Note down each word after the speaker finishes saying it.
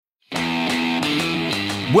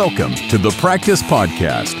Welcome to the Practice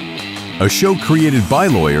Podcast, a show created by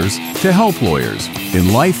lawyers to help lawyers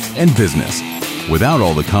in life and business without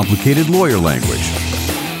all the complicated lawyer language.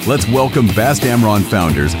 Let's welcome Bast Amron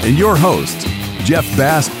founders and your hosts, Jeff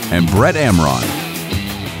Bast and Brett Amron.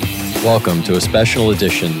 Welcome to a special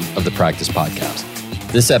edition of the Practice Podcast.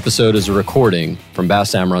 This episode is a recording from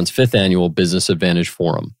Bast Amron's 5th Annual Business Advantage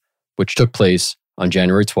Forum, which took place on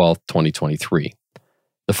January 12th, 2023.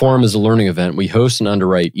 The forum is a learning event we host and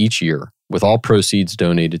underwrite each year, with all proceeds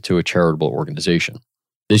donated to a charitable organization.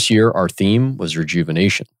 This year, our theme was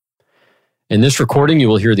rejuvenation. In this recording, you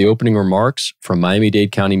will hear the opening remarks from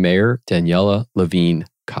Miami-Dade County Mayor Daniela Levine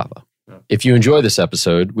Cava. If you enjoy this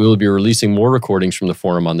episode, we will be releasing more recordings from the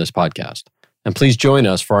forum on this podcast. And please join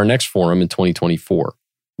us for our next forum in 2024.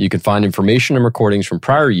 You can find information and recordings from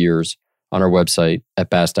prior years on our website at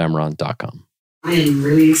bastamron.com. I am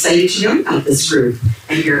really excited to know about this group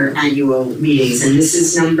and your annual meetings, and this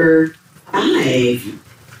is number 5.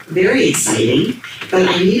 Very exciting, but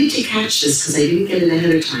I needed to catch this because I didn't get it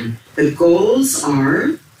ahead of time. The goals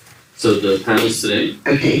are? So the panels today,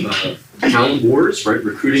 okay. Talent wars, right?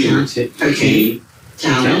 Recruiting and retaining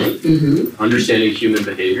talent, understanding human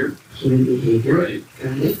behavior. Human behavior, right.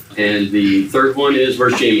 Got it. And the third one is,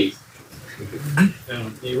 where's Jamie?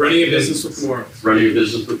 Running a business with morals. Running a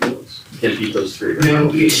business with morals. Can't beat those three, right?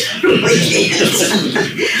 No, you totally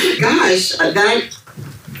can't. Gosh, that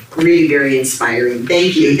really very inspiring.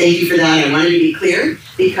 Thank you. Thank you for that. I wanted to be clear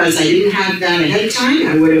because I didn't have that ahead of time.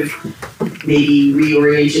 I would have maybe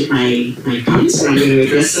reoriented my comments, but I'm going to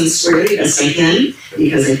address them squarely best I can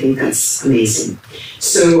because I think that's amazing.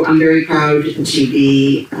 So I'm very proud to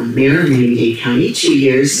be mayor of Miami-Dade County, 2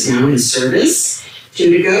 years now in service,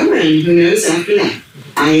 2 to go, and who knows after that.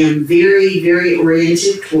 I am very, very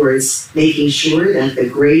oriented towards making sure that the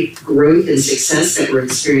great growth and success that we're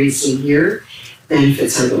experiencing here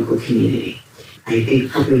benefits our local community. I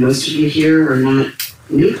think probably most of you here are not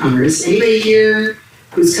newcomers. Anybody here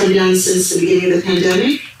who's come down since the beginning of the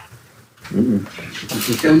pandemic?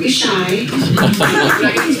 Don't be shy.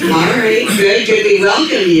 All right, good. We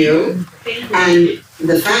welcome you. And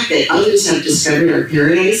the fact that others have discovered our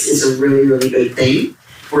paradise is a really, really good thing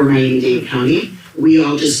for Miami-Dade County. We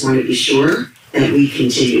all just want to be sure that we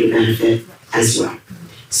continue to benefit as well.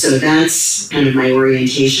 So that's kind of my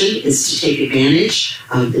orientation, is to take advantage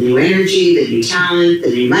of the new energy, the new talent, the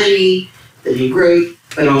new money, the new growth,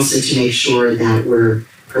 but also to make sure that we're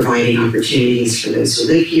providing opportunities for those who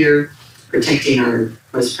live here, protecting our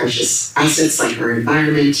most precious assets like our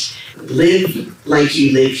environment. Live like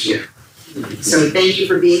you live here. So thank you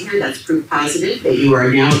for being here. That's proof positive that you are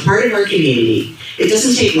now part of our community. It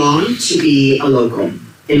doesn't take long to be a local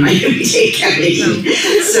in Miami-Dade County.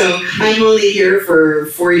 So I'm only here for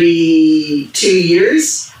 42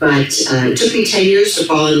 years, but it took me 10 years to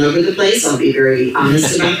fall in love with the place. I'll be very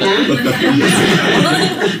honest about that.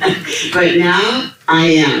 But now I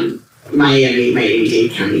am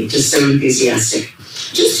Miami-Dade County, just so enthusiastic.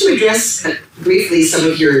 Just to address briefly some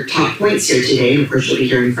of your top points here today, and of course you'll be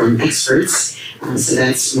hearing from experts, so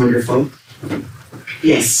that's wonderful.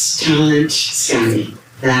 Yes, talent scouting,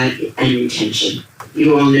 that and retention.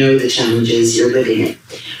 You all know the challenges, you're living it.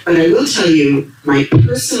 But I will tell you, my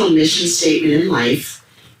personal mission statement in life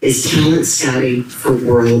is talent scouting for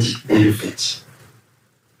world benefit.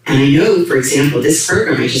 And I know, for example, this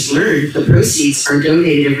program I just learned, the proceeds are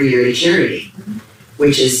donated every year to charity,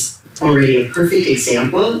 which is already a perfect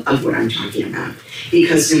example of what I'm talking about.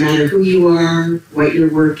 Because no matter who you are, what your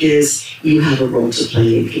work is, you have a role to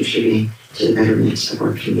play in contributing to the betterment of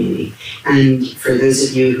our community. And for those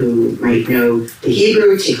of you who might know the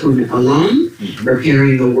Hebrew, tikkun olam,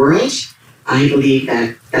 repairing the world, I believe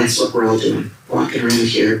that that's what we're all doing, walking around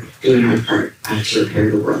here, doing our part to repair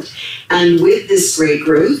the world. And with this great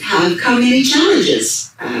growth have come many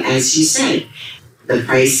challenges, as you said. The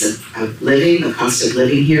price of living, the cost of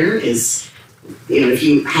living here is, if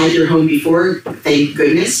you had your home before, thank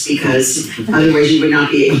goodness, because otherwise you would not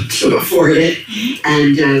be able to afford it.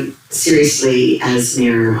 And seriously, as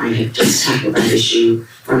mayor, I have just tackled that issue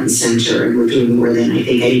front and center, and we're doing more than I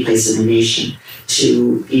think any place in the nation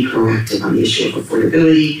to be proactive on the issue of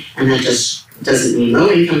affordability. And that just doesn't mean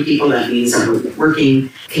low-income people, that means our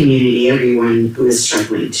working community, everyone who is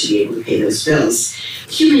struggling to be able to pay those bills.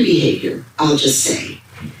 Human behavior, I'll just say.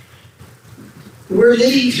 We're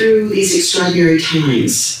living through these extraordinary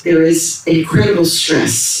times. There is incredible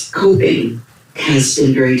stress. Coping has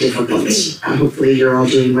been very difficult. Hopefully you're all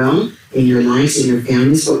doing well in your lives and your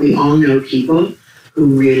families, but we all know people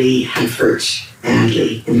who really have hurt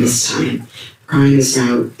badly in this time. Crime is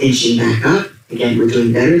now inching back up. Again, we're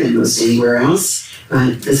doing better than most anywhere else,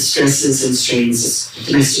 But the stresses and strains,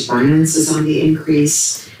 domestic violence is on the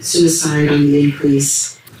increase, suicide on the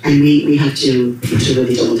increase, and we have to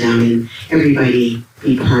really double down and everybody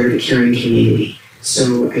be part of a caring community.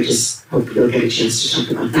 So I just hope you'll get a chance to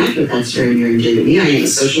talk about that, but that's very near and dear to me. I am a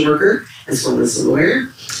social worker as well as a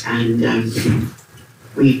lawyer, and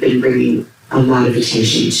we've been bringing a lot of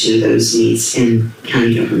attention to those needs in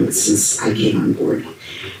county government since I came on board.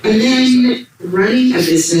 And then running a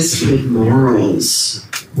business with morals.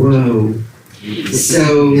 Whoa.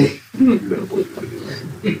 So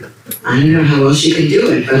I don't know how else you can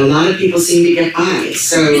do it, but a lot of people seem to get by.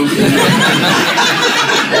 So and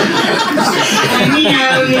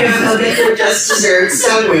they'll get their just desserts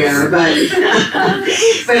somewhere. But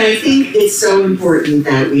I think it's so important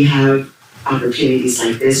that we have opportunities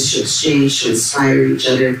like this to exchange, to inspire each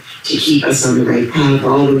other, to keep us on the right path,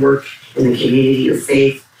 all the work in the community, your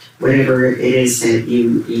faith, whatever it is that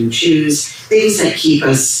you choose, things that keep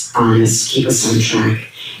us honest, keep us on track.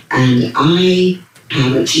 And I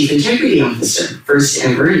have a Chief Integrity Officer, first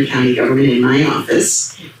ever in county government in my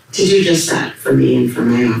office, to do just that for me and for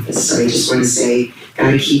my office. So I just want to say,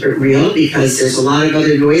 gotta keep it real because there's a lot of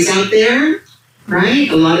other noise out there, right?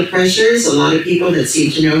 A lot of pressures, a lot of people that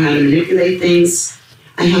seem to know how to manipulate things.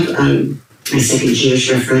 I have my second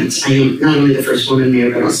Jewish reference. I am not only the first woman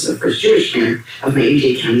mayor, but also the first Jewish mayor of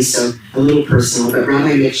Miami-Dade County, so a little personal. But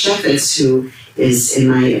Rabbi Mick Shefetz, who is, in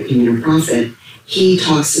my opinion, a prophet, he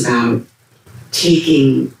talks about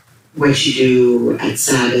taking what you do at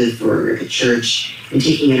Sabbath or at church and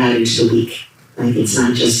taking it out into the week. Like it's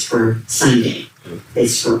not just for Sunday,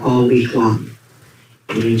 it's for all week long.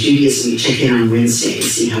 And in Judaism, you check in on Wednesday and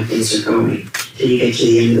see how things are going till you get to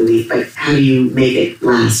the end of the week. But how do you make it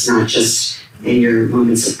last, not just in your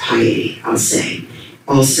moments of piety, I'll say.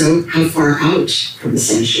 Also, how far out from the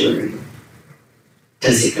sanctuary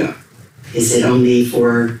does it go? Is it only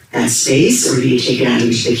for that space, or do you take it out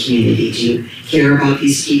into the community? Do you care about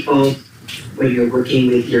these people when you're working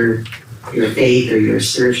with your faith or your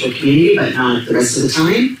spiritual community, but not the rest of the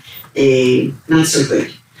time? Not so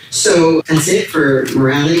good. So that's it for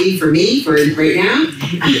morality for me for right now.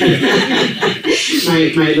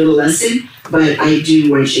 my little lesson. But I do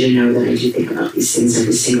want you to know that I do think about these things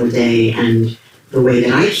every single day, and the way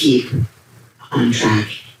that I keep on track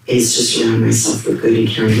is to surround myself with good and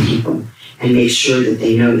caring people and make sure that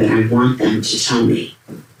they know that I want them to tell me,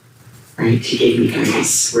 right, to give me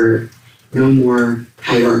guidance. We're no more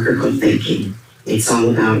hierarchical thinking. It's all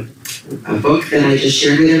about a book that I just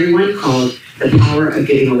shared with everyone called The Power of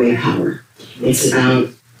Giving Away Power. It's about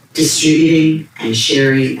distributing and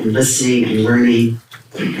sharing and listening and learning.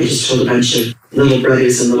 I just told a bunch of little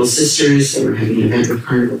brothers and little sisters that were having an event with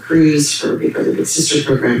Carnival Cruise for a Big Brother Big Sister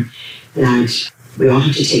program that we all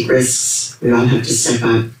have to take risks, we all have to step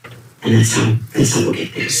up, and that's how we'll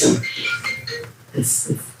get there. So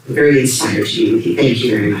it's very inspired to be with you. Thank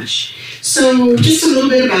you very much. So just a little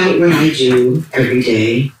bit about what I do every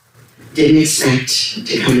day. Didn't expect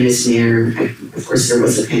to come in as mayor. Of course, there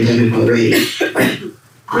was a pandemic already, but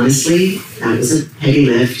honestly, that was a heavy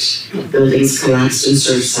lift. Buildings collapsed in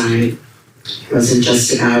Surfside. It wasn't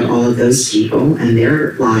just about all of those people and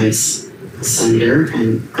their lives asunder,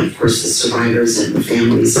 and of course the survivors and the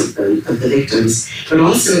families of the victims, but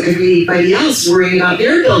also everybody else worrying about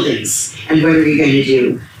their buildings and what are we going to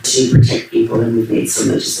do to protect people. And we've made some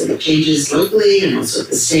legislative changes locally and also at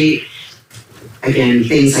the state. Again,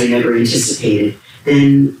 things I never anticipated.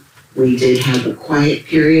 Then we did have a quiet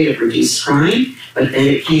period of reduced crime, but then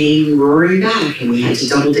it came roaring back and we had to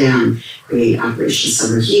double down, create Operation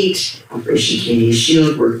Summer Heat, Operation Community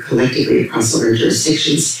Shield, work collectively across all our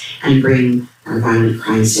jurisdictions and bring our violent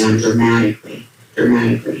crimes down dramatically.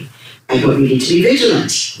 But we need to be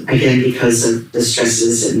vigilant, again, because of the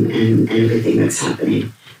stresses and everything that's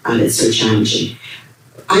happening. That's so challenging.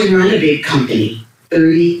 I run a big company,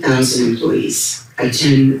 30,000 employees, a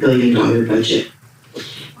 $10 billion budget.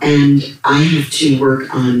 And I have to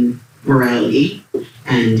work on morality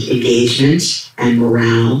and engagement and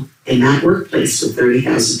morale in that workplace with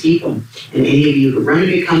 30,000 people. And any of you who run a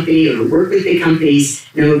big company or who work with big companies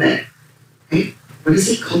know that, right? What is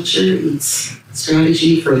it? Culture eats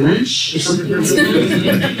strategy for lunch or something like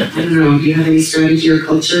that? I don't know. Do you have any strategy or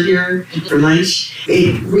culture here for lunch?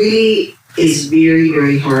 It really is very,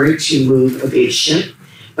 very hard to move a big ship,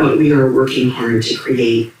 but we are working hard to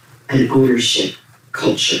create an ownership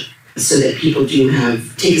culture so that people do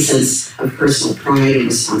take a sense of personal pride and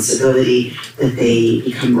responsibility, that they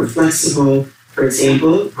become more flexible. For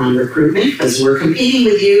example, on recruitment, because we're competing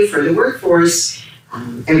with you for the workforce,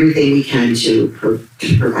 everything we can to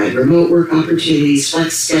provide remote work opportunities,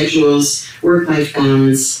 flex schedules, work-life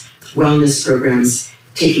balance, wellness programs,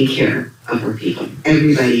 taking care of our people.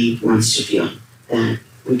 Everybody wants to feel that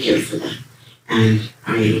we care for them. And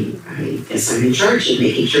I guess I'm in charge of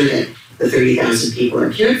making sure that the 30,000 people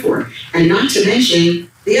are cared for. And not to mention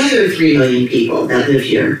the other 3 million people that live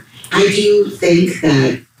here. I do think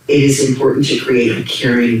that it is important to create a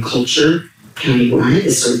caring culture countywide.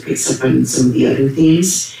 This sort of picks up on some of the other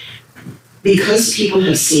themes. Because people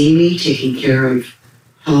have seen me taking care of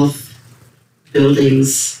health,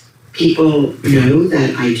 buildings, people know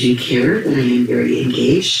that I do care, that I am very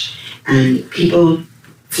engaged, and people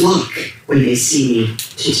flock when they see me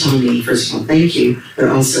to tell me, first of all, thank you, but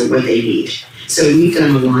also what they need. So we've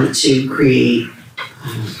done a lot to create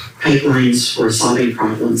pipelines for solving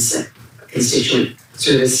problems that constituent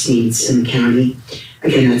service needs in the county.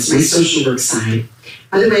 Again, that's my social work side.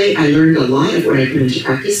 By the way, I learned a lot of what I put into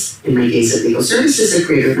practice in my days at Legal Services at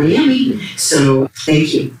Greater Miami. So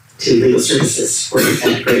thank you to Legal Services for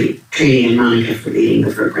that great training, and Monica for leading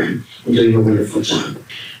the program and doing a wonderful job.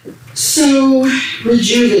 So,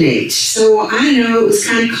 rejuvenate. So, I don't know, it was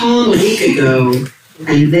kind of calm a week ago,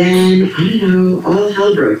 and then, I don't know, all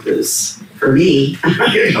hell broke loose for me.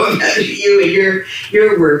 I don't know about you and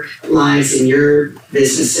your work lives and your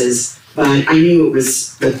businesses, but I knew it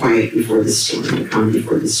was the quiet before the storm, the calm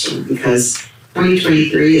before the storm, because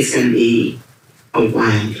 2023 is going to be a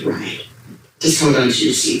wild ride. Just hold on to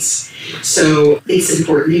your seats. So, it's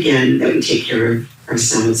important, again, that we take care of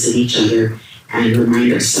ourselves and each other and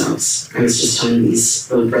remind ourselves. I was just telling these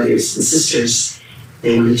little brothers and sisters,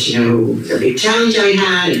 they wanted to know the big challenge I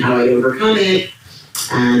had and how I'd overcome it.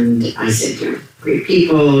 And I said, great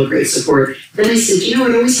people, great support. Then I said, it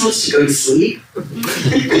always helps to go to sleep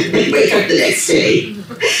and wake up the next day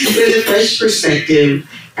with a fresh perspective,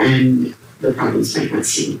 and the problems might not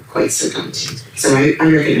seem quite so daunting. So I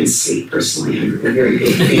recommend sleep personally. I'm a very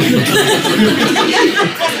big fan.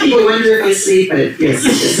 People wonder if I sleep, but yes,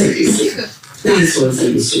 I do sleep. Not as well as I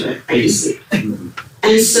used to, but I do sleep.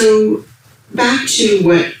 And so back to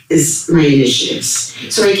what is my initiatives.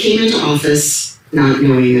 So I came into office not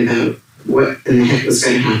knowing about what in the heck was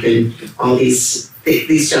going to happen. All these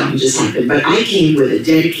challenges happened. But I came with a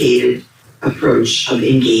dedicated approach of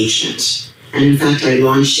engagement. And in fact, I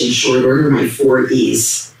launched in short order my 4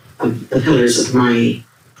 E's, of the pillars of my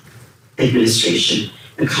administration: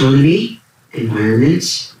 economy,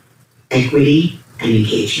 environment, equity, and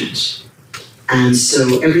engagement. And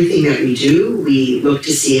so everything that we do, we look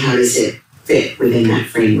to see how does it fit within that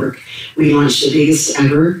framework. We launched the biggest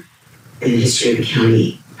ever in the history of the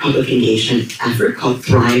county public engagement effort called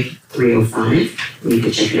Thrive 305. You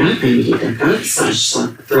can check it out,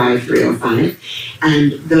 miami.gov/Thrive 305.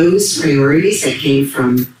 And those priorities that came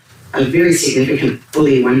from a very significant,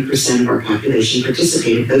 fully 1% of our population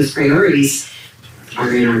participated. Those priorities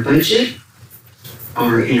are in our budget,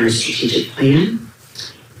 are in our strategic plan,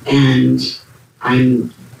 and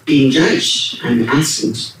I'm being judged. I'm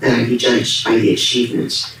asking that I be judged by the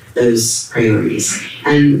achievement, those priorities.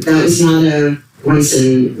 And that was not a once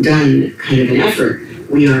and done kind of an effort.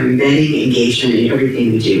 We are embedding engagement in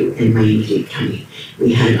everything we do in Miami-Dade County.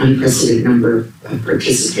 We had an unprecedented number of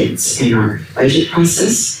participants in our budget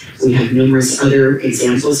process. We have numerous other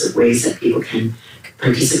examples of ways that people can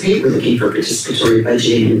participate. We're looking for participatory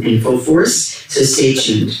budgeting in full force, so stay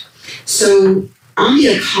tuned. So on the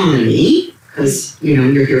economy, because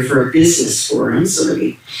you're here for a business forum, so let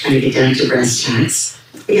me kind of get down to brass tacks.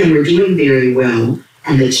 Again, we're doing very well,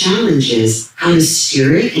 and the challenge is how to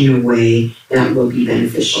steer it in a way that will be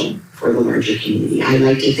beneficial for the larger community. I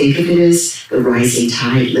like to think of it as the rising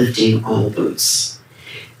tide lifting all boats.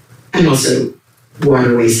 And also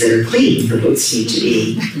waterways that are clean. The boats need to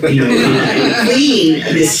be, clean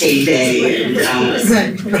Biscayne Bay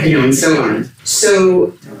and so on.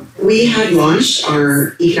 So we have launched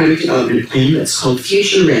our economic development plan that's called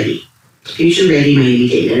Future Ready. Future Ready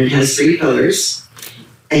Miami-Dade, and it has 3 pillars.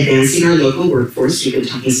 Advancing our local workforce, we've been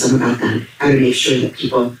talking some about that, how to make sure that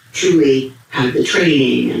people truly have the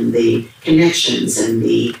training and the connections and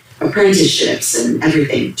the apprenticeships and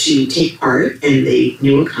everything to take part in the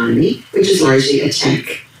new economy, which is largely a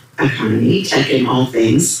tech economy, tech in all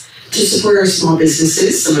things, to support our small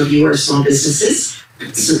businesses. Some of you are small businesses,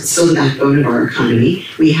 still the backbone of our economy.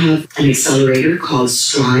 We have an accelerator called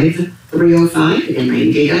Strive 305, again,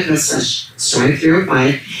 miami.gov/Strive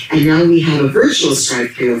 305, and now we have a virtual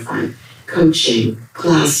Strive 305, coaching,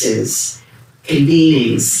 classes,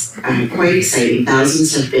 convenings, quite exciting.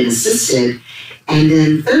 Thousands have been assisted. And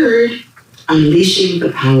then third, unleashing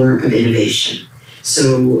the power of innovation.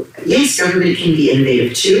 So yes, government can be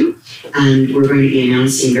innovative too, and we're going to be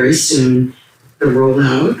announcing very soon the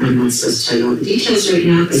rollout. I'm not supposed to tell you all the details right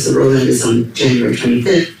now because the rollout is on January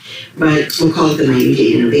 25th, but we'll call it the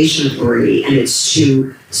Miami-Dade Innovation Authority, and it's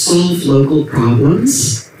to solve local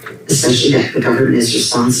problems, especially that the government is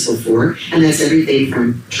responsible for, and that's everything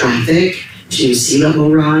from traffic to sea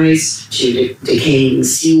level rise to decaying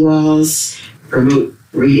seawalls, remote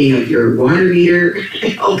reading of your water meter,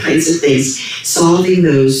 all kinds of things, solving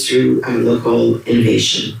those through local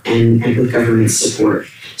innovation and with government support.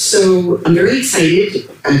 So I'm very excited.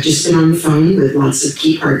 I've just been on the phone with lots of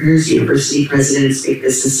key partners, university presidents, big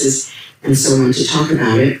businesses, and so on to talk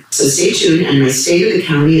about it. So stay tuned. And my State of the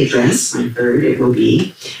County address, my third it will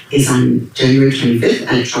be, is on January 25th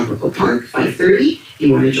at Tropical Park, 5:30. If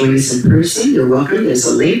you want to join us in person, you're welcome. There's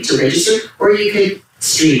a link to register, or you could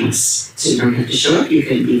stream us. So you don't have to show up. You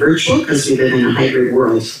can be virtual because we live in a hybrid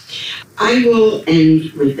world. I will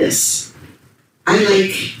end with this. I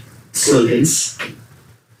like slogans.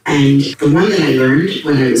 And the one that I learned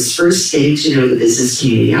when I was first getting to know the business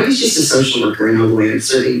community, I was just a social worker and a lawyer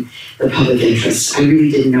serving the public interest. I really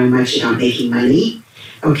didn't know much about making money.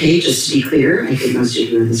 Okay, just to be clear, I think most of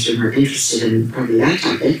you in this room are interested in probably that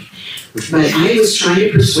topic. But I was trying to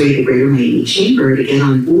persuade the Greater Miami Chamber to get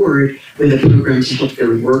on board with a program to help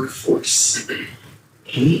their workforce.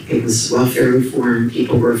 Okay, it was welfare reform.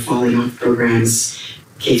 People were falling off programs.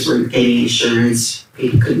 Kids weren't getting insurance.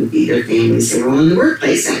 People couldn't feed their families. They were all in the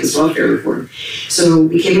workplace. That was welfare reform. So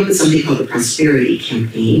we came up with something called the Prosperity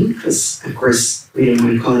Campaign, because, of course, we didn't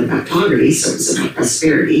want to call it about poverty, so it was about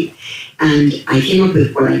prosperity. And I came up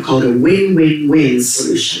with what I called a win-win-win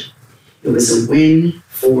solution. It was a win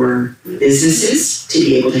for businesses to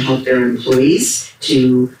be able to help their employees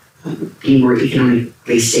to be more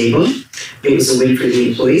economically stable. It was a win for the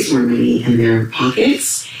employees, more money in their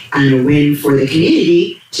pockets, and a win for the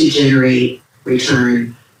community to generate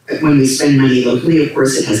return. When we spend money locally, of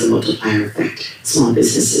course, it has a multiplier effect. Small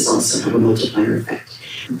businesses also have a multiplier effect,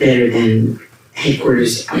 better than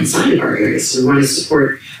headquarters outside of our area. So we want to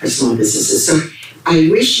support our small businesses. So I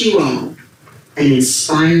wish you all an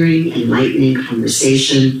inspiring, enlightening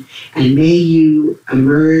conversation, and may you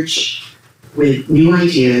emerge with new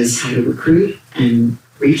ideas how to recruit and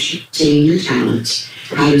retain your talent,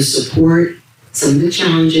 how to support some of the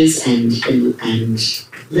challenges and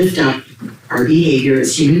lift up our behavior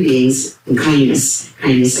as human beings, and kindness.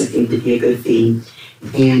 Kindness, I think, would be a good theme.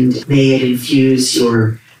 And may it infuse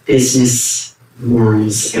your business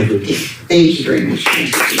morals every day. Thank you very much.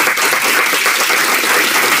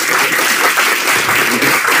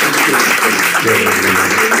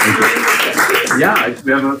 Yeah,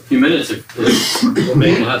 we have a few minutes.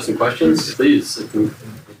 We'll have some questions, please.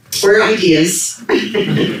 Or ideas.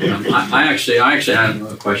 I actually have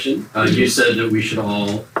a question. You said that we should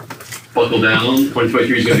all buckle down.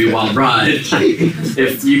 2023 is going to be a wild ride.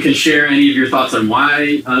 If you can share any of your thoughts on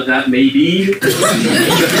why that may be,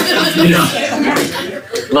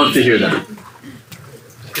 love to hear that.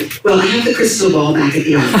 Well, I have the crystal ball back at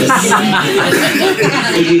the office.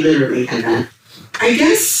 I do literally have that. I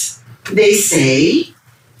guess they say,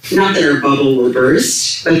 not that our bubble will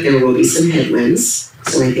burst, but there will be some headwinds.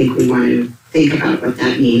 So I think we want to think about what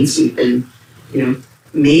that means. We've been,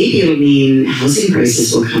 maybe it'll mean housing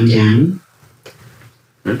prices will come down.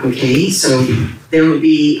 Okay, so there will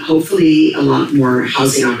be hopefully a lot more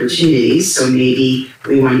housing opportunities. So maybe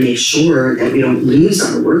we want to make sure that we don't lose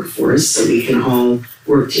our workforce, so we can all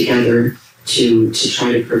work together to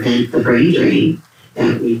try to prevent the brain drain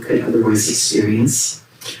that we could otherwise experience.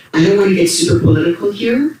 I don't want to get super political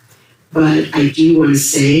here, but I do want to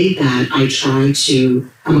say that I'm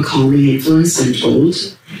a calming influence, I'm told.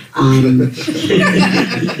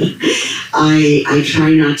 I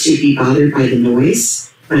try not to be bothered by the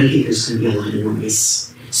noise, but I think there's going to be a lot of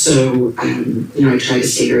noise. So, I try to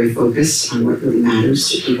stay very focused on what really matters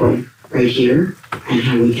to people right here and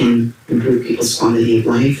how we can improve people's quality of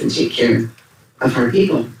life and take care of our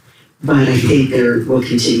people. But I think there will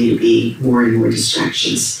continue to be more and more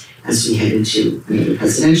distractions as we head into another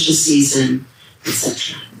presidential season,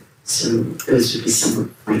 etc. So those would be some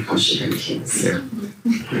of my cautionary tales. Yeah.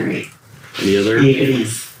 All right. Any other?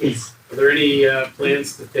 Yes. Are there any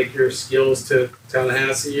plans to take your skills to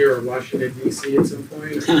Tallahassee or Washington, D.C. at some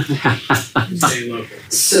point? Or staying local?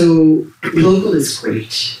 So local is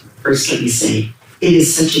great. First, let me say, it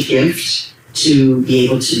is such a gift to be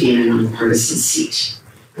able to be in a nonpartisan seat.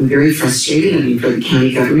 I'm very frustrated. For the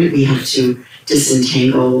county government, we have to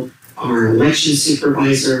disentangle our election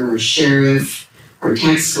supervisor, our sheriff, our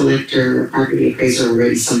tax collector, our property appraiser,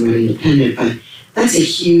 already somewhat independent, but that's a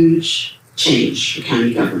huge change for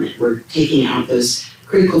county government. We're taking out those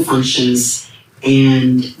critical functions,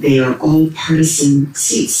 and they are all partisan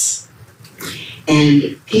seats.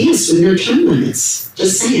 And P.S. with no term limits.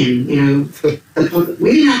 Just saying, we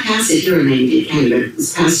did not pass it here in Miami-Dade County, but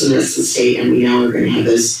it's passed in the rest of the state, and we now are going to have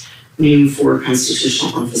those new 4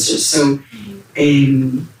 constitutional officers. So,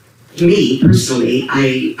 me personally,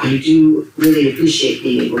 I do really appreciate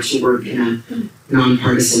being able to work in a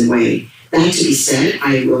nonpartisan way. That to be said,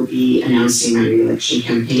 I will be announcing my re-election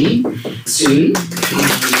campaign soon.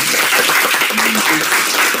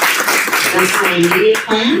 That's my immediate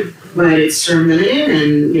plan, but it's term limited,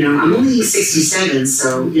 and I'm only 67,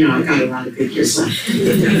 so I've got a lot of good years left.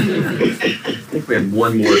 I think we have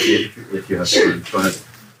one more if you have Sure. time. Go ahead.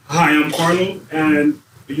 Hi, I'm Carlo, and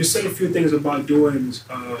you said a few things about doing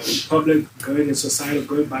public good and societal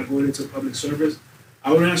good by going into public service.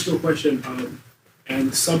 I want to ask you a question.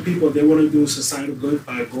 And some people, they want to do societal good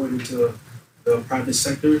by going into the private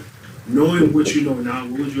sector. Knowing what you know now,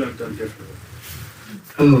 what would you have done differently?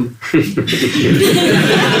 Oh.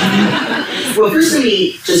 Well, first let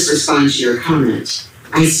me just respond to your comment.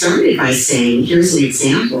 I started by saying, here's an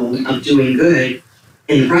example of doing good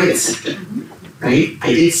in the private sector, right?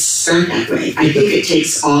 I did start that way. I think it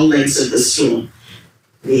takes all legs of the stool,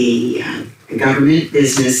 the government,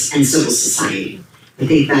 business, and civil society. I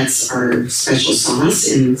think that's our special sauce,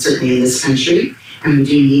 certainly in this country. And we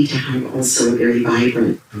do need to have also a very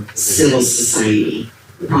vibrant civil society,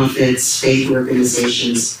 profits, faith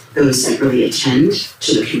organizations, those that really attend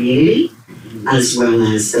to the community, as well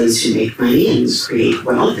as those who make money and create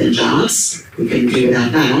wealth and jobs. We couldn't do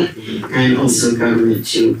without that. And also government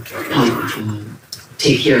to help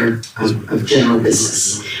take care of general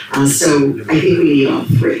business. So I think we need all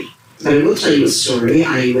 3. But I will tell you a story.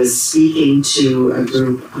 I was speaking to a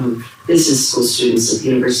group of business school students at the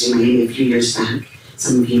University of Miami a few years back.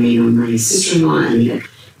 Some of you may know my sister-in-law, and a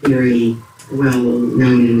very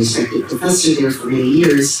well-known and respected professor there for many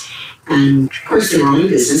years. And of course, they were all in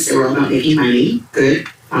business. They were all about making money. Good,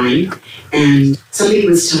 fine. And somebody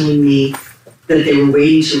was telling me that they were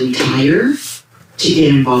waiting to retire to get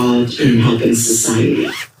involved in helping society.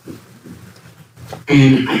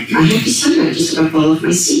 And I have to tell you, I just about fell off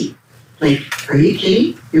my seat. Like, are you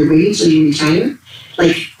kidding? You're waiting till you retire?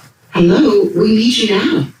 Like, hello, we need you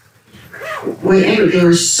now. Whatever, there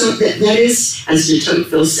are that is, as de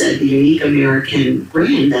Tocqueville said, the unique American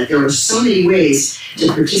brand, that there are so many ways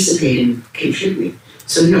to participate and contribute.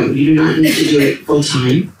 So no, you do not need to do it full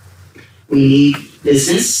time. We need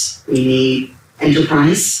business, we need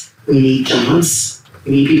enterprise, we need jobs,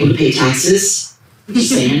 we need people to pay taxes. Just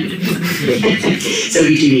saying. So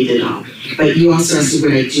we do need it all. But you also asked me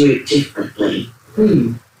would I do it differently?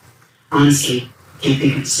 Honestly, can't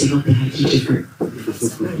think of a single thing I do different.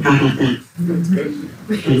 How about that?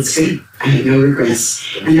 That's good. I have no regrets.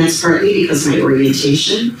 And that's partly because my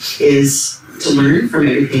orientation is to learn from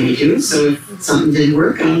everything I do. So if something didn't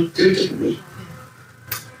work, I'll do it differently.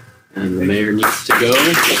 And the mayor needs to go.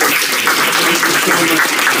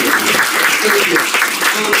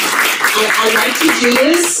 I like to do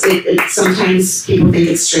this. Sometimes people think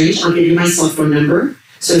it's strange. I'll give you my cell phone number.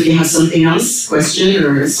 So if you have something else, question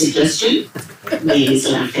or a suggestion, May's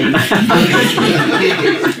laughing.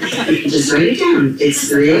 You can just write it down. It's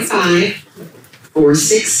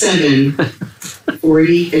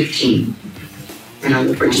 305-467-4015. And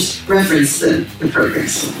I'll just reference the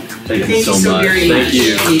progress. Thank you so much. Very much. Thank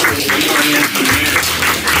you.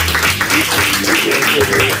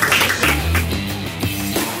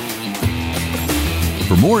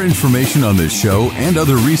 For more information on this show and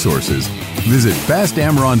other resources, visit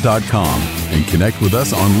fastamron.com and connect with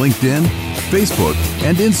us on LinkedIn, Facebook,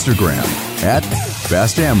 and Instagram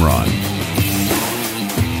 @FastAmron.